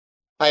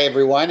Hi,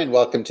 everyone, and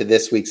welcome to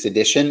this week's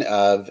edition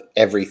of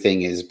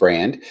Everything is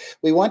Brand.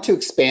 We want to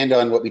expand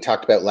on what we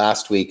talked about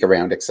last week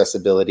around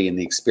accessibility and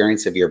the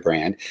experience of your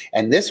brand.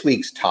 And this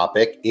week's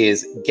topic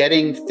is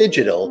getting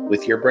phygital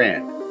with your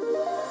brand.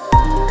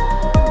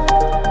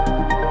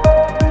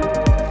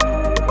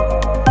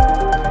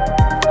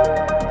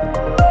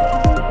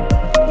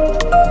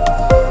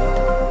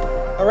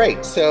 All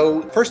right,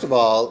 so first of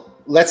all,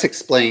 let's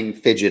explain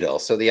phygital.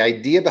 So the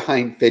idea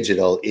behind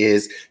phygital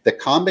is the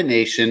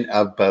combination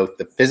of both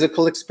the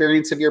physical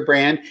experience of your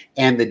brand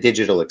and the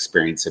digital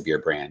experience of your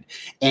brand.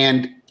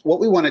 And what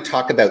we want to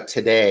talk about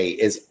today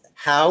is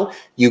how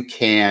you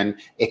can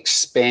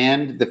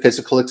expand the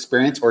physical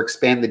experience or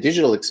expand the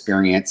digital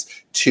experience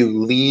to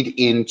lead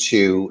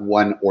into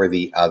one or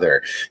the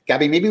other.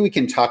 Gabby, maybe we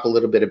can talk a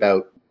little bit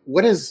about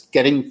what does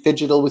getting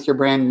phygital with your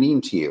brand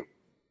mean to you?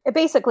 It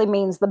basically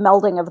means the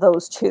melding of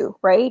those two,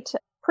 right?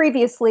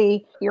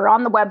 Previously, you're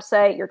on the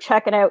website, you're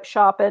checking out,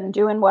 shopping,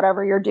 doing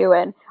whatever you're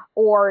doing,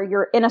 or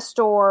you're in a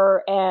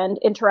store and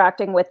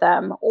interacting with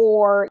them,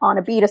 or on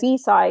a B2B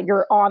side,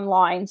 you're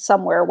online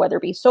somewhere, whether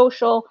it be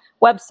social,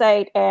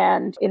 website,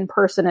 and in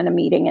person in a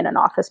meeting, in an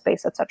office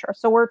space, etc.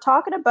 So we're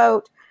talking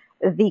about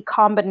the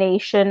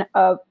combination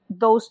of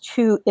those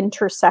two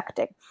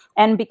intersecting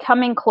and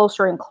becoming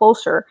closer and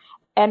closer,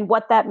 and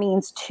what that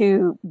means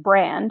to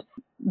brand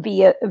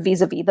vis-a-vis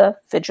the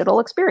phygital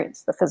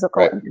experience, the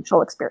physical and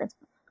digital experience.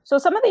 So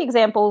some of the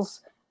examples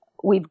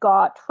we've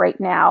got right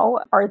now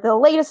are the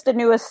latest and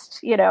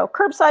newest,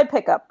 curbside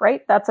pickup,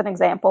 right? That's an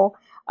example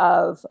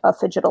of a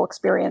phygital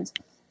experience.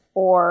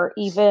 Or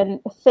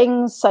even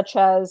things such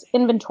as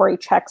inventory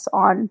checks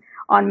on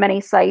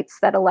many sites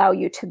that allow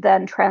you to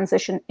then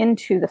transition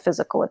into the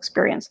physical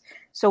experience.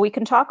 So we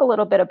can talk a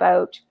little bit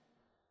about,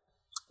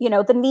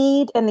 the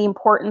need and the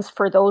importance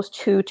for those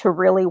two to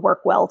really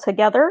work well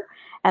together,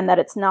 and that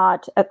it's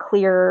not a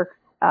clear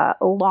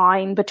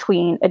line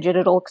between a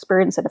digital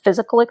experience and a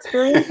physical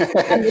experience.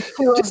 And the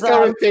two Just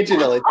go with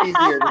digital, it's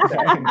easier to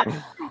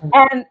say.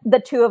 And the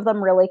two of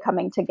them really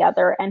coming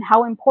together, and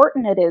how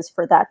important it is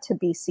for that to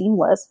be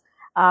seamless,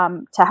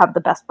 to have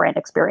the best brand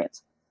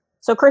experience.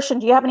 So Christian,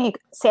 do you have any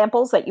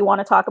samples that you want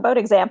to talk about?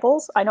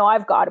 Examples? I know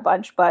I've got a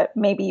bunch, but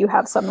maybe you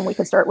have some and we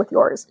can start with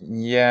yours.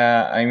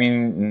 Yeah,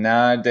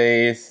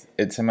 nowadays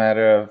it's a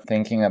matter of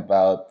thinking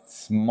about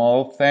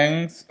small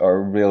things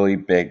or really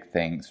big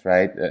things,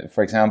 right?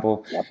 For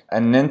example,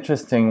 An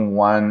interesting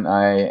one,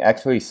 I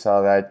actually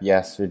saw that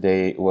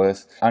yesterday,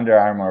 was Under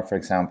Armour, for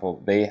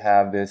example. They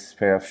have this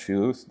pair of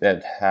shoes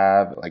that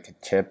have like a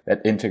chip that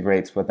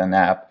integrates with an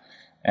app.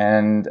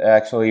 And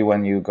actually,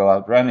 when you go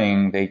out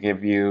running, they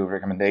give you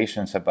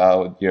recommendations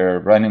about your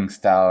running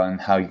style and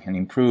how you can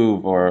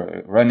improve,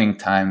 or running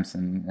times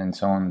and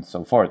so on and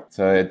so forth.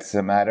 So it's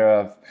a matter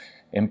of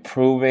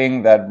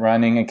improving that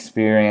running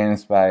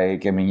experience by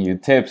giving you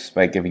tips,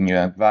 by giving you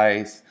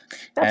advice.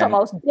 That's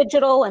almost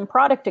digital and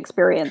product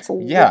experience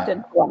lived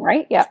into one,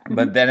 right? Yeah.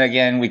 But then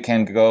again, we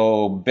can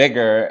go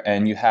bigger,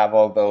 and you have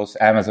all those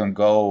Amazon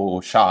Go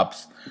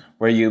shops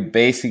where you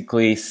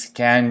basically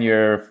scan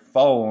your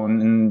phone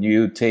and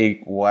you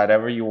take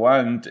whatever you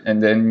want,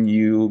 and then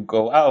you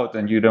go out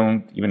and you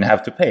don't even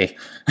have to pay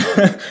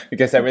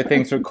because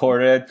everything's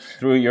recorded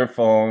through your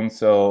phone.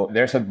 So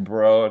there's a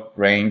broad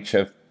range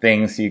of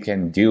things you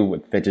can do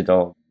with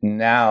phygital.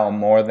 Now,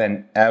 more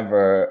than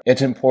ever,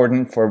 it's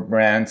important for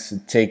brands to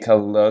take a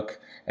look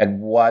at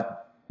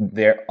what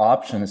their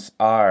options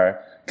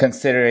are,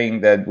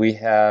 considering that we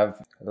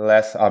have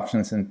less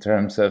options in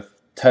terms of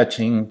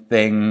touching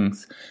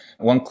things.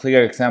 One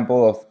clear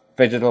example of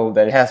phygital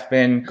that has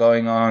been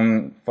going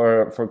on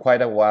for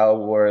quite a while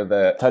were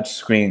the touch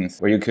screens,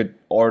 where you could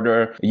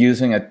order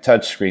using a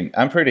touch screen.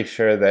 I'm pretty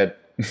sure that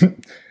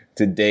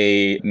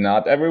today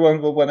not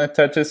everyone will want to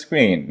touch a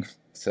screen.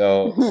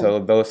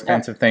 So those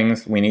kinds of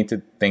things we need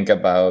to think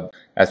about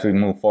as we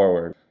move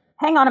forward.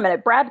 Hang on a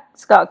minute.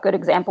 Brad's got good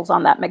examples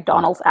on that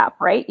McDonald's app,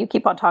 right? You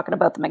keep on talking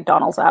about the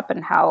McDonald's app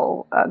and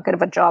how good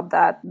of a job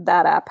that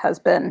app has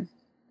been.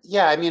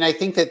 Yeah, I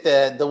think that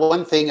the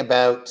one thing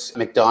about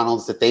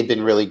McDonald's that they've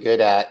been really good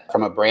at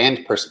from a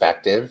brand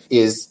perspective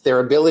is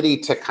their ability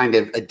to kind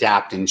of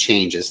adapt and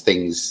change as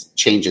things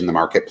change in the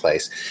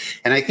marketplace.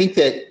 And I think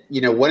that,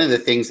 one of the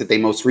things that they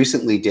most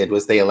recently did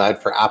was they allowed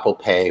for Apple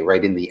Pay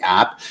right in the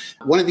app.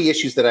 One of the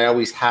issues that I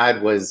always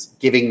had was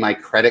giving my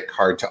credit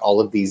card to all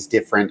of these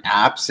different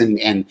apps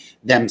and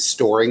them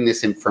storing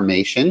this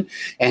information.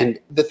 And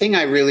the thing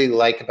I really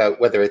like about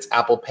whether it's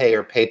Apple Pay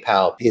or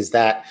PayPal is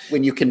that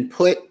when you can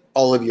put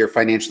all of your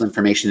financial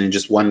information in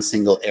just one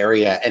single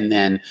area, and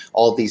then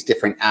all these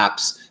different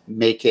apps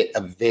make it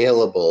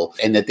available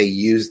and that they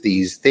use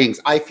these things,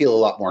 I feel a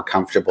lot more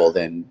comfortable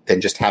than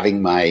just having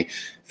my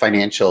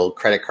financial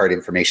credit card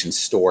information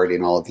stored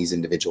in all of these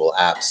individual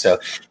apps. So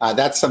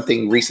that's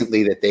something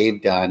recently that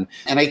they've done.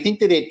 And I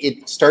think that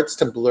it starts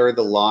to blur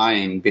the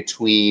line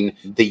between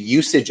the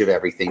usage of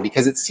everything,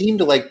 because it seemed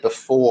like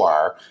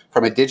before,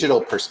 from a digital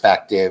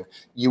perspective,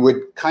 you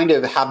would kind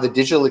of have the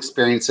digital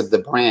experience of the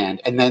brand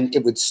and then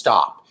it would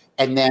stop.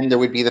 And then there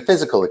would be the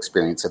physical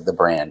experience of the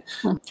brand.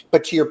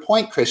 But to your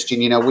point, Christian,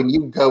 when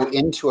you go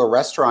into a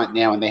restaurant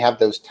now and they have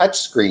those touch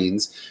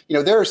screens,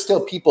 there are still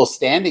people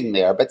standing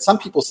there, but some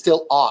people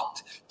still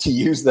opt to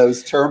use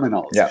those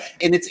terminals. Yeah.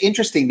 And it's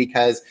interesting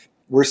because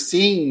we're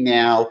seeing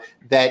now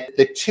that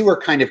the two are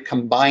kind of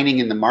combining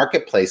in the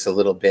marketplace a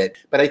little bit.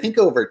 But I think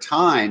over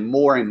time,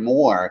 more and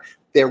more,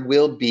 there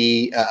will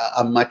be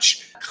a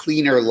much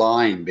cleaner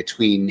line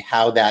between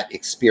how that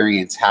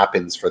experience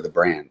happens for the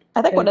brand.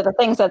 I think one of the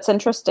things that's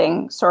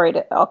interesting,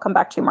 I'll come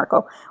back to you,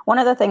 Marco. One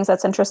of the things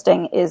that's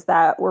interesting is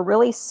that we're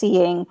really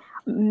seeing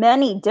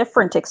many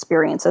different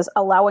experiences,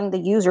 allowing the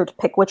user to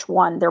pick which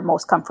one they're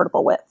most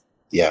comfortable with.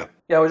 Yeah.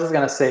 Yeah, I was just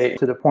going to say,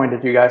 to the point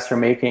that you guys are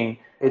making,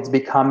 it's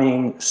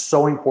becoming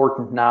so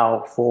important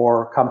now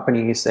for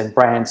companies and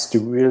brands to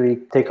really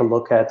take a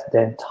look at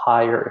the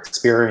entire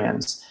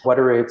experience,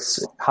 whether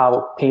it's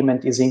how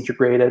payment is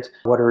integrated,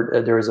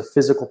 whether there is a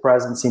physical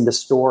presence in the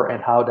store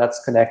and how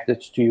that's connected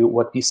to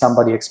what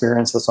somebody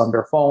experiences on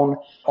their phone.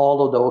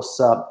 All of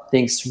those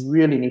things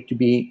really need to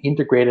be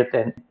integrated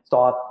and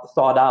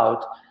thought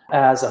out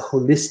as a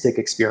holistic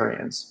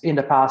experience. In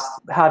the past,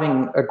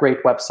 having a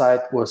great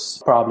website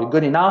was probably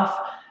good enough.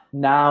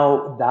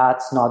 Now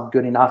that's not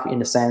good enough in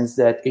the sense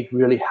that it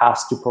really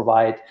has to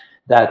provide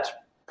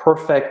that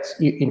perfect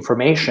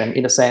information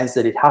in the sense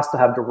that it has to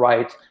have the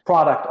right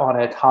product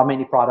on it, how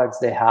many products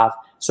they have.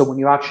 So when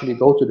you actually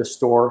go to the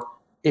store,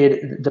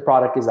 the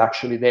product is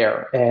actually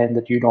there, and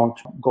that you don't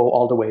go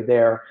all the way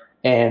there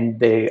and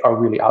they are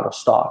really out of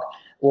stock.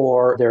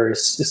 Or there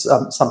is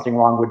something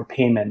wrong with the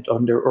payment,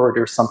 or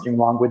there's something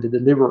wrong with the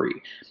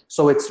delivery.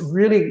 So it's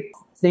really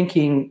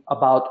thinking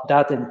about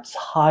that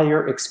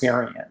entire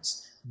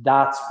experience.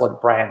 That's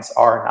what brands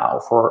are now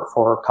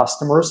for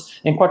customers,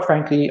 and quite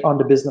frankly, on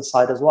the business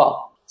side as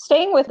well.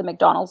 Staying with the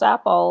McDonald's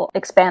app, I'll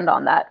expand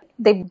on that.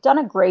 They've done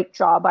a great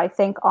job, I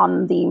think,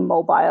 on the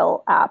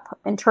mobile app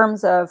in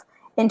terms of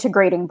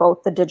integrating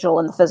both the digital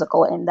and the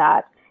physical, in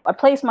that I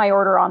place my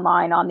order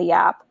online on the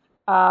app,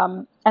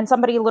 and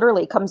somebody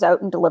literally comes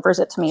out and delivers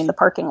it to me in the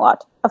parking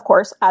lot. Of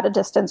course, at a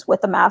distance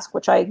with a mask,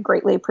 which I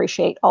greatly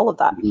appreciate, all of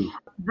that. Mm-hmm.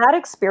 That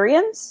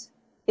experience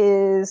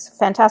is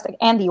fantastic.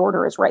 And the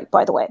order is right,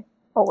 by the way.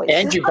 Always.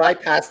 And you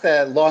bypass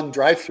the long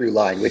drive-through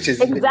line, which is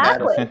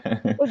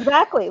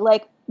exactly.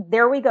 Like,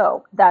 there we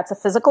go. That's a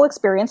physical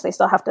experience. They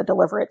still have to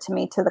deliver it to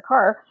me to the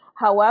car.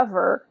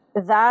 However,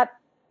 that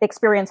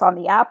experience on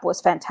the app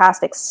was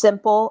fantastic,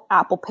 simple,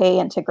 Apple Pay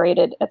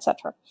integrated,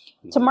 etc.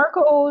 To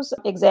Marco's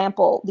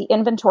example, the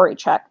inventory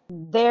check,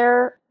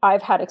 there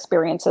I've had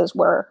experiences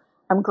where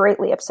I'm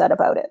greatly upset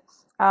about it.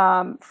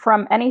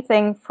 From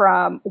anything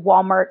from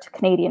Walmart to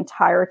Canadian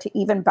Tire to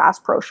even Bass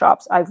Pro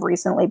Shops I've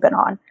recently been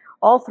on.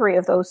 All three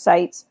of those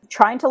sites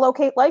trying to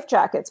locate life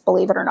jackets,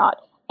 believe it or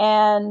not.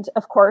 And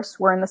of course,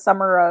 we're in the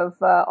summer of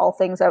all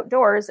things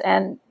outdoors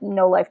and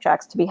no life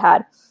jackets to be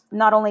had.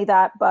 Not only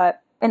that,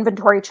 but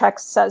inventory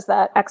checks says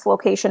that X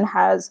location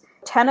has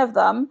 10 of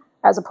them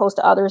as opposed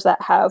to others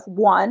that have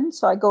one.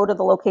 So I go to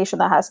the location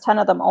that has 10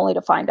 of them only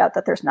to find out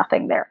that there's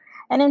nothing there.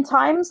 And in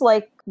times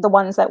like the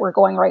ones that we're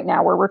going right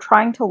now, where we're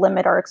trying to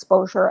limit our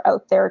exposure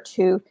out there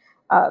to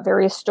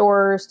various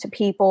stores, to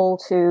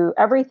people, to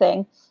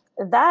everything,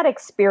 that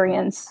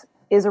experience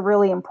is a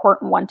really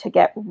important one to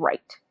get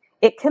right.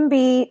 It can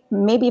be,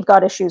 maybe you've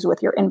got issues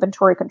with your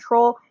inventory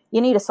control.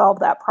 You need to solve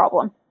that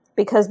problem,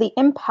 because the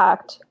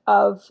impact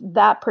of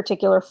that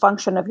particular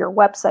function of your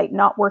website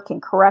not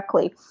working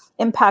correctly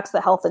impacts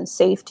the health and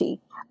safety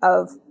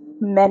of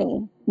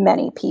many,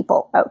 many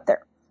people out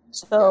there.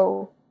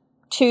 So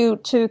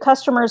to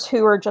customers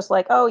who are just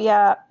like, oh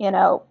yeah,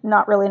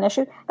 not really an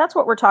issue. That's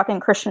what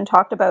Christian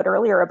talked about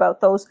earlier,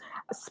 about those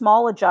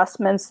small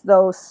adjustments,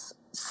 those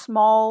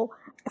small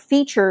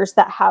features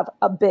that have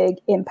a big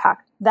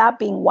impact, that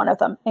being one of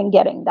them, and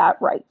getting that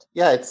right.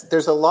 Yeah,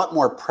 there's a lot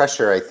more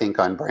pressure, I think,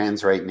 on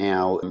brands right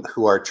now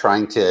who are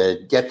trying to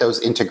get those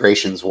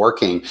integrations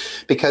working,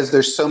 because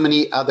there's so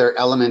many other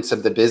elements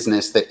of the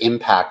business that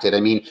impact it.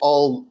 I mean,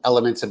 all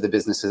elements of the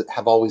business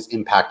have always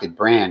impacted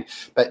brand,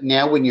 but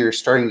now when you're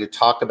starting to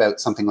talk about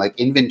something like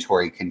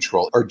inventory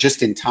control or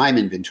just-in-time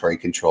inventory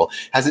control,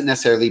 hasn't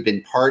necessarily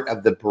been part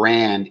of the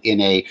brand in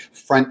a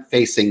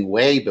front-facing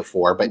way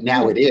before, but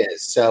now it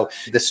is. So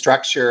the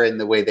structure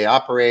and the way they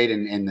operate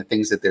and the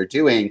things that they're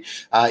doing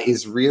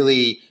is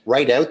really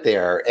right out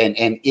there and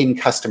in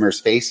customers'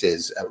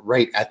 faces,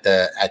 right at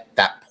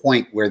that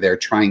point where they're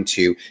trying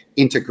to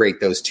integrate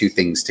those two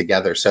things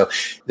together. So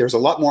there's a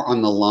lot more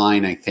on the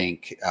line, I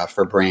think,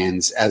 for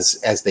brands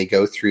as they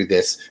go through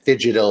this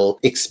digital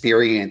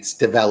experience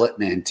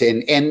development,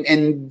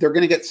 and they're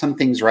going to get some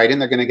things right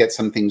and they're going to get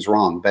some things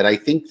wrong. But I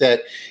think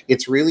that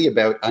it's really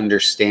about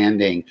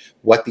understanding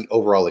what the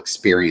overall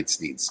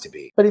experience needs to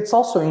be. But it's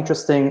also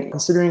interesting,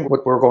 considering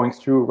what we're going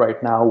through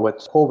right now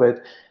with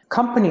COVID,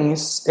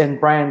 companies and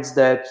brands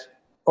that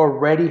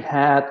already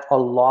had a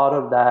lot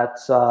of that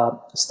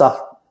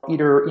stuff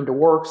either in the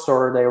works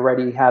or they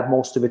already had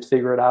most of it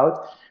figured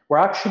out, were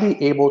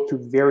actually able to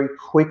very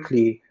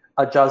quickly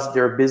adjust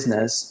their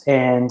business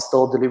and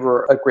still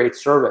deliver a great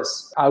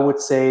service. I would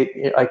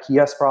say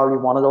IKEA is probably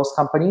one of those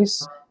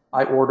companies.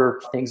 I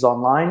ordered things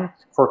online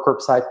for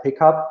curbside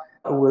pickup.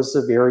 It was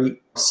a very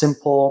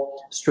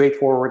simple,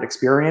 straightforward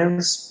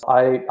experience.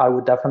 I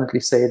would definitely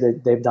say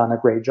that they've done a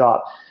great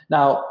job.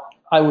 Now,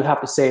 I would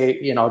have to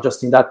say,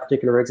 just in that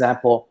particular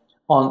example,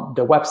 on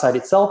the website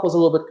itself was a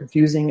little bit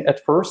confusing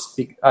at first.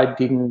 It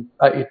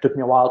took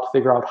me a while to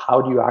figure out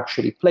how do you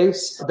actually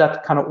place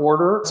that kind of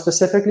order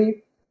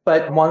specifically.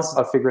 But once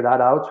I figured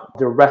that out,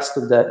 the rest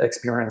of the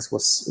experience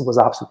was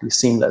absolutely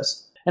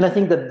seamless. And I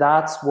think that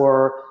that's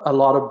where a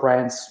lot of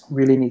brands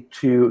really need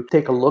to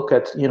take a look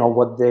at,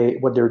 what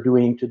they're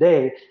doing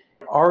today.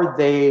 Are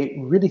they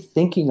really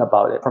thinking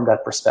about it from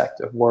that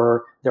perspective,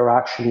 where they're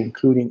actually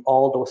including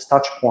all those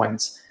touch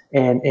points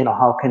and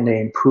how can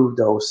they improve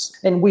those?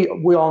 And we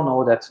all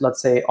know that,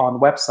 let's say on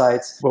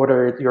websites,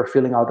 whether you're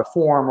filling out a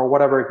form or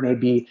whatever it may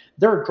be,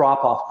 there are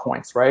drop-off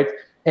points, right?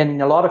 And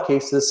in a lot of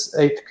cases,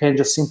 it can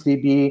just simply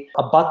be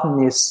a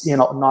button is,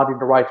 not in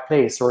the right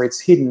place, or it's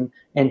hidden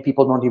and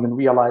people don't even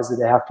realize that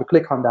they have to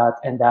click on that,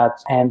 and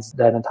that ends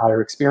that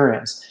entire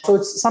experience.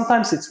 So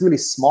sometimes it's really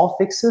small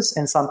fixes,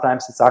 and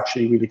sometimes it's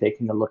actually really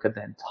taking a look at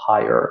the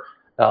entire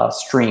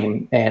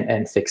stream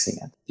and fixing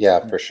it.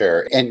 Yeah, for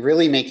sure. And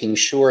really making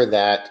sure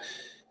that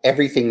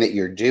everything that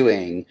you're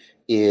doing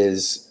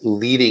is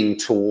leading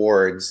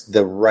towards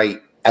the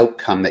right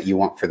outcome that you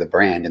want for the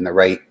brand and the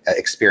right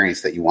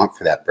experience that you want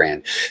for that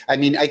brand. I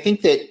mean, I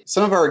think that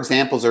some of our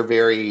examples are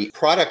very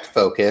product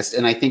focused,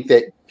 and I think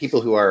that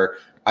people who are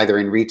either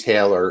in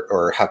retail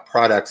or have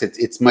products,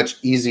 it's much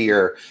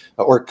easier,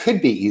 or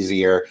could be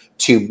easier,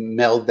 to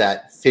meld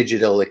that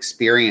phygital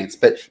experience.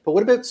 But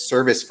what about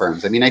service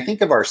firms? I mean, I think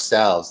of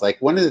ourselves,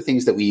 like one of the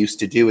things that we used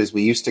to do is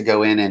we used to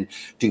go in and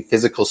do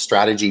physical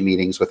strategy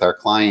meetings with our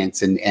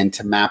clients and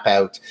to map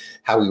out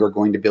how we were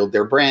going to build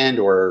their brand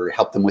or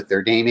help them with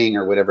their naming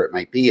or whatever it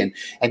might be. And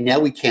now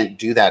we can't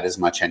do that as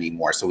much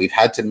anymore. So we've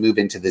had to move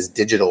into this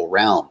digital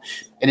realm.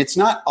 And it's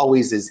not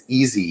always as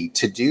easy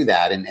to do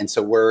that. And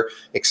so we're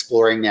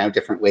exploring now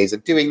different ways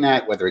of doing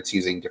that, whether it's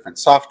using different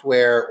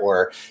software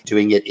or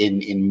doing it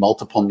in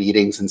multiple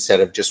meetings instead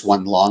of just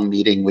one long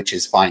meeting, which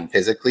is fine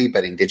physically,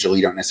 but in digital,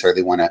 you don't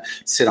necessarily want to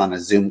sit on a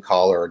Zoom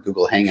call or a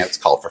Google Hangouts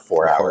call for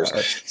 4 hours.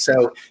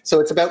 So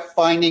it's about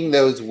finding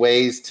those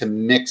ways to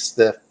mix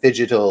the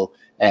physical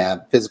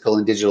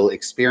and digital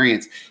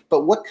experience.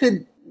 But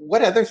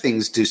what other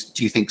things do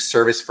you think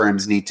service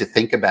firms need to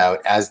think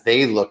about as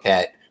they look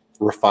at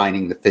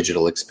refining the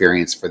phygital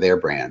experience for their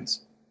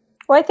brands?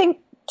 Well, I think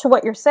to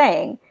what you're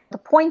saying, the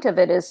point of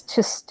it is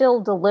to still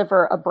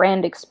deliver a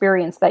brand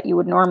experience that you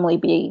would normally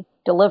be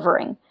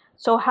delivering.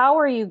 So how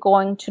are you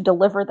going to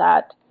deliver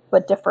that,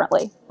 but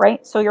differently,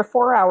 right? So your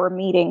 4-hour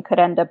meeting could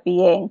end up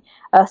being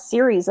a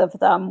series of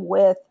them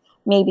with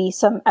maybe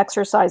some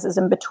exercises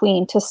in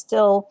between to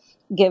still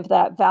give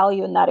that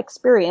value and that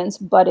experience,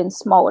 but in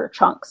smaller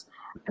chunks.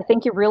 I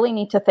think you really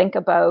need to think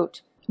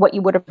about what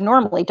you would have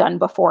normally done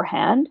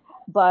beforehand,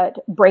 but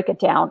break it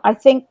down. I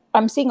think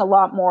I'm seeing a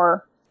lot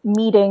more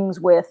meetings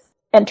with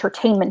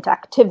entertainment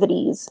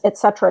activities,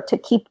 etc., to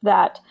keep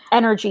that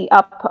energy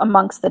up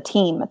amongst the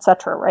team,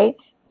 etc., right?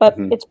 But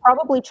it's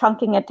probably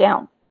chunking it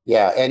down.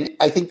 Yeah. And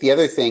I think the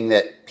other thing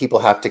that people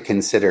have to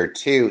consider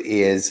too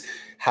is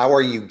how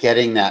are you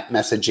getting that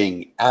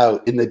messaging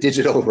out in the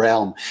digital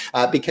realm?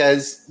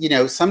 Because,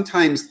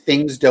 sometimes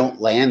things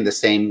don't land the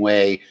same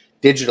way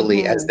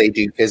digitally as they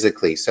do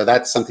physically. So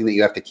that's something that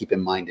you have to keep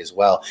in mind as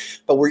well.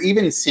 But we're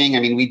even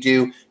seeing, we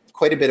do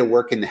quite a bit of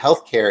work in the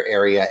healthcare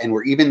area, and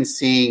we're even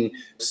seeing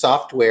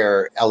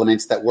software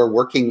elements that we're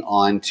working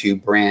on to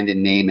brand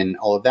and name and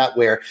all of that,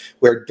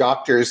 where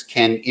doctors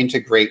can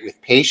integrate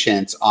with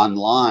patients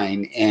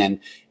online, and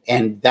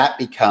that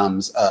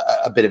becomes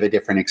a bit of a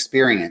different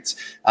experience.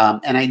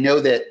 And I know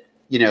that,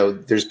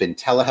 there's been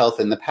telehealth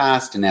in the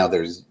past, and now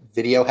there's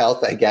video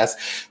health, I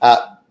guess.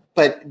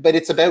 But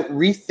it's about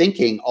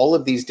rethinking all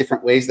of these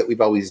different ways that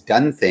we've always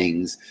done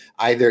things,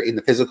 either in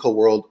the physical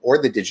world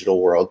or the digital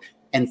world,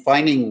 and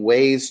finding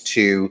ways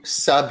to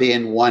sub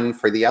in one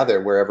for the other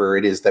wherever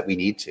it is that we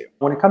need to.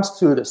 When it comes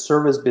to the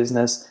service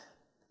business,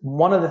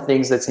 one of the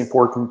things that's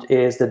important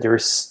is that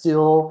there's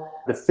still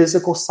the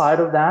physical side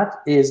of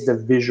that is the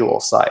visual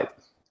side,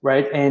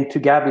 right? And to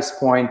Gabby's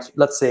point,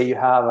 let's say you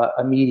have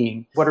a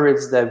meeting, whether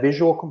it's the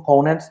visual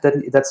component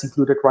that's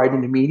included right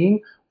in the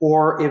meeting,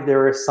 or if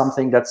there is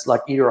something that's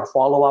like either a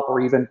follow-up or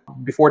even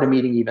before the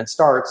meeting even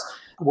starts,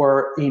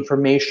 where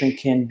information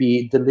can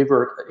be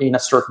delivered in a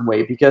certain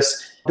way.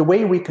 Because the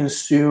way we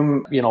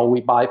consume,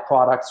 we buy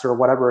products or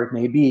whatever it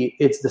may be,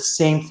 it's the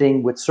same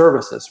thing with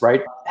services,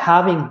 right?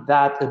 Having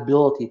that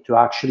ability to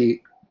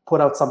actually put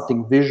out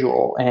something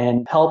visual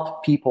and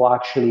help people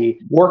actually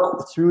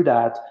work through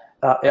that,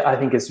 I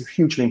think is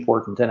hugely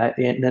important.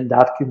 And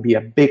that can be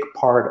a big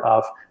part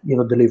of,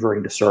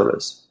 delivering the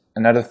service.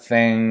 Another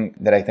thing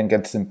that I think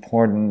it's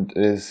important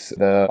is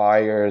the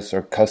buyer's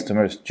or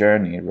customer's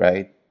journey,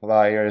 right?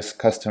 Buyers,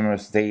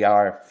 customers, they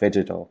are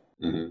phygital.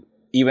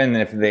 Even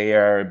if they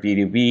are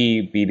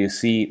B2B,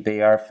 B2C,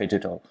 they are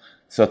phygital.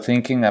 So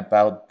thinking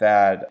about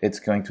that,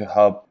 it's going to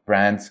help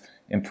brands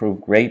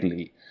improve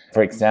greatly.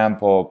 For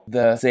example,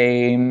 the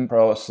same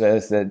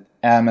process that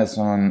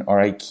Amazon or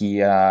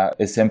IKEA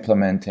is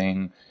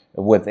implementing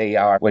with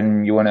AR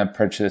when you want to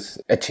purchase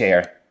a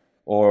chair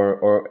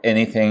or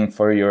anything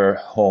for your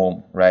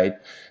home, right?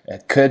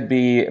 It could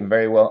be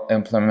very well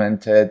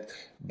implemented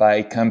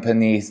by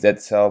companies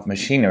that sell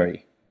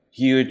machinery,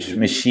 huge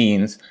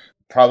machines.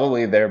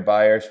 Probably their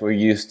buyers were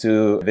used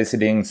to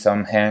visiting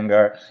some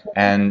hangar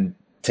and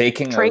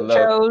taking Trade a look.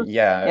 shows.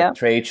 Yeah,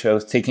 trade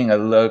shows, taking a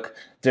look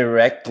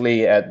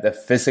directly at the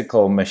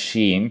physical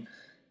machine.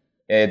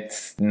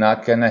 It's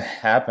not going to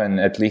happen,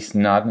 at least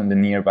not in the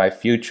nearby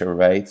future,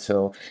 right?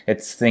 So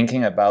it's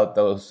thinking about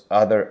those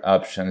other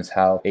options,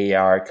 how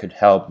AR could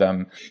help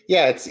them.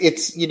 Yeah,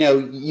 it's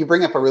you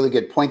bring up a really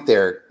good point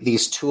there.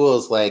 These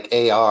tools like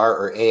AR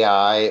or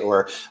AI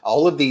or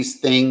all of these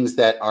things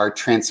that are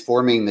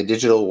transforming the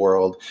digital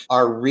world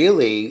are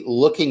really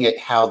looking at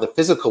how the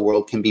physical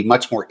world can be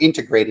much more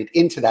integrated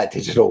into that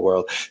digital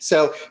world.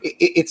 So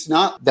it's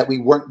not that we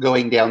weren't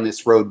going down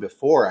this road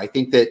before. I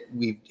think that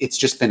it's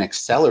just been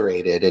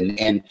accelerated.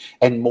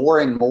 And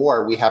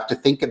more we have to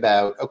think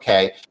about,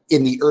 okay,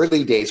 in the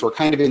early days, we're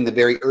kind of in the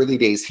very early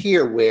days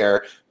here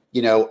where,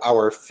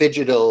 our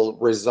phygital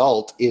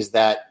result is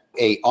that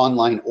a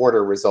online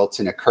order results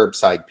in a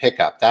curbside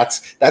pickup.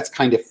 That's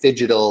kind of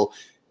phygital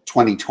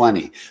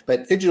 2020.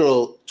 But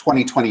phygital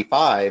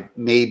 2025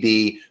 may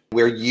be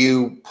where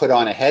you put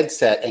on a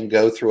headset and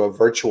go through a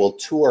virtual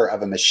tour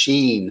of a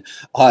machine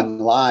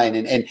online.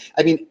 And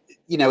I mean,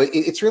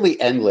 it's really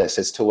endless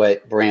as to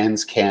what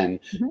brands can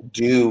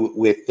do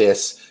with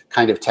this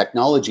kind of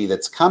technology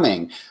that's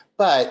coming.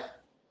 But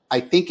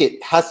I think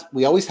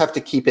we always have to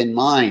keep in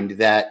mind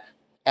that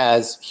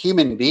as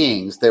human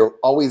beings, there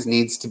always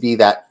needs to be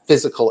that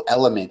physical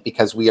element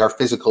because we are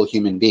physical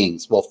human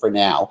beings. Well, for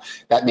now,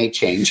 that may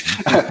change.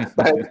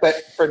 but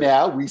for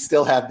now, we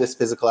still have this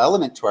physical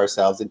element to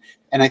ourselves.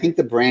 And I think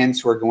the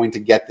brands who are going to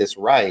get this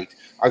right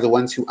are the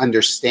ones who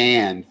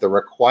understand the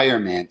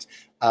requirement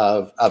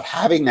of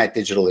having that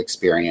digital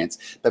experience,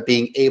 but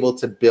being able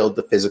to build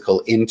the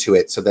physical into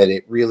it so that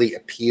it really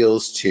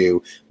appeals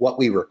to what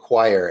we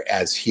require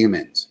as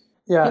humans.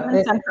 Yeah,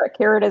 human-centric.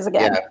 Here it is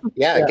again.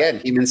 Yeah. Again,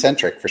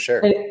 human-centric for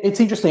sure. It's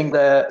interesting,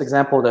 the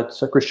example that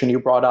Christian, you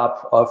brought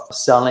up of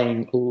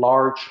selling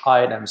large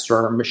items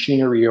or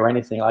machinery or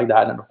anything like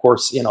that. And of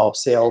course,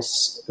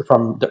 sales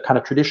from the kind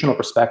of traditional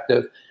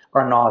perspective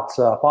are not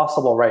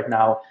possible right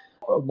now.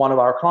 One of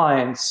our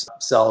clients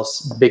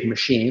sells big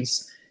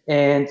machines.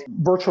 And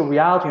virtual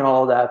reality and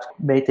all of that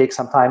may take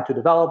some time to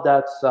develop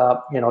that.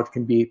 It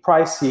can be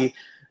pricey.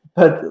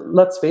 But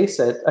let's face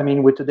it, I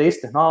mean, with today's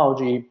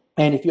technology,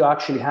 and if you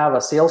actually have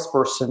a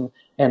salesperson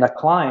and a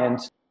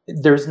client,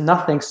 there's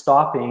nothing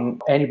stopping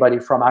anybody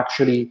from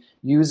actually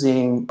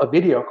using a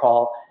video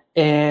call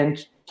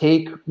and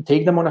take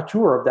them on a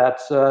tour of that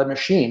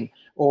machine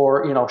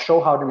or,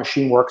 show how the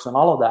machine works and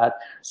all of that.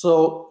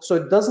 So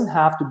it doesn't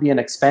have to be an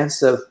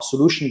expensive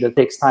solution that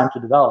takes time to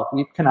develop.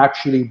 It can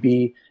actually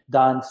be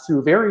done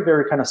through very,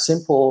 very kind of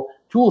simple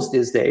tools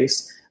these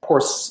days. Of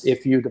course,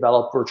 if you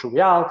develop virtual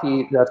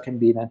reality, that can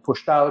be then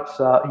pushed out,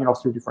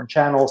 through different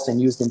channels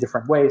and used in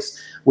different ways,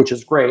 which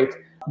is great.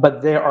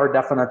 But there are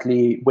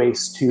definitely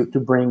ways to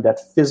bring that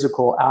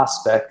physical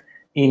aspect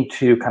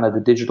into kind of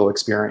the digital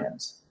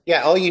experience.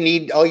 Yeah, all you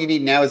need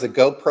now is a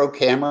GoPro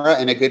camera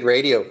and a good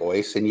radio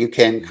voice, and you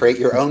can create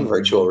your own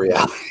virtual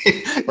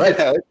reality. Right.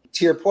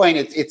 To your point,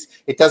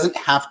 it doesn't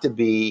have to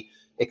be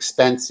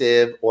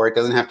expensive, or it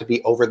doesn't have to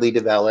be overly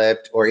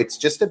developed, or it's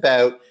just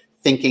about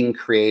thinking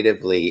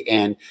creatively.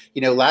 And,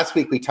 last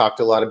week we talked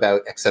a lot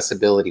about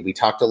accessibility. We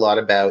talked a lot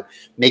about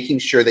making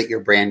sure that your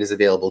brand is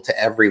available to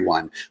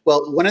everyone.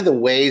 Well, one of the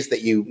ways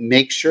that you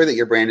make sure that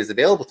your brand is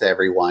available to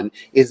everyone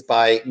is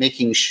by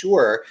making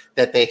sure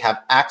that they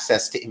have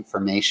access to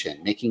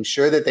information, making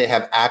sure that they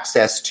have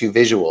access to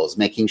visuals,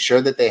 making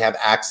sure that they have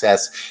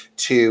access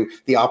to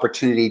the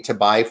opportunity to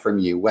buy from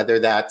you, whether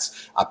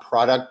that's a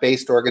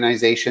product-based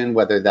organization,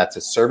 whether that's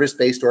a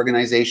service-based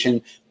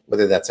organization,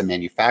 whether that's a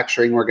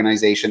manufacturing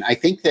organization. I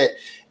think that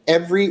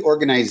every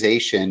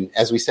organization,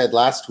 as we said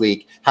last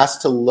week, has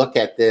to look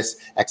at this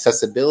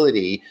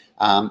accessibility,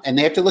 and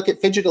they have to look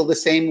at phygital the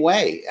same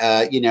way.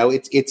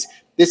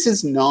 This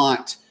is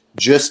not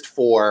just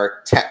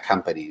for tech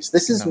companies.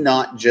 This is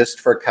not just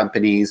for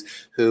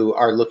companies who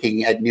are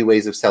looking at new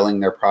ways of selling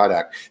their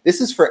product.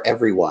 This is for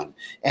everyone.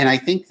 And I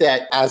think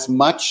that as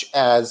much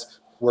as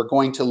we're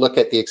going to look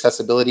at the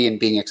accessibility and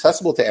being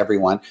accessible to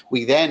everyone,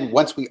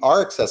 once we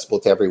are accessible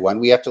to everyone,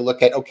 we have to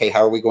look at, okay,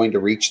 how are we going to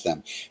reach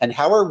them? And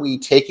how are we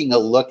taking a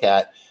look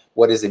at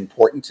what is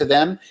important to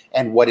them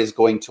and what is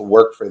going to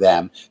work for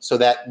them so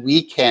that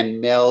we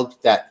can meld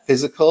that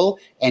physical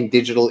and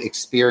digital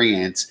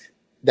experience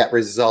that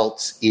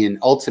results in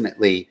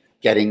ultimately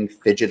getting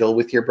phygital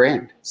with your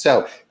brand.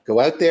 So go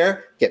out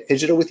there, get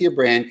phygital with your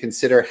brand,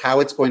 consider how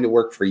it's going to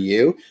work for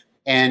you,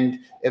 and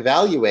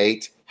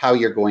evaluate how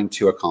you're going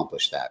to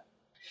accomplish that.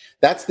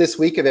 That's this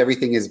week of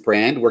Everything is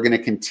Brand. We're going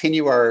to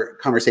continue our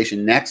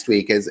conversation next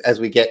week as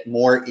we get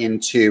more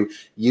into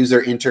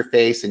user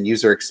interface and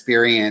user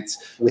experience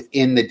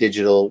within the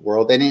digital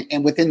world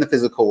and within the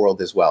physical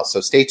world as well.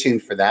 So stay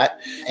tuned for that.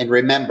 And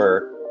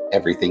remember,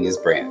 everything is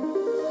brand.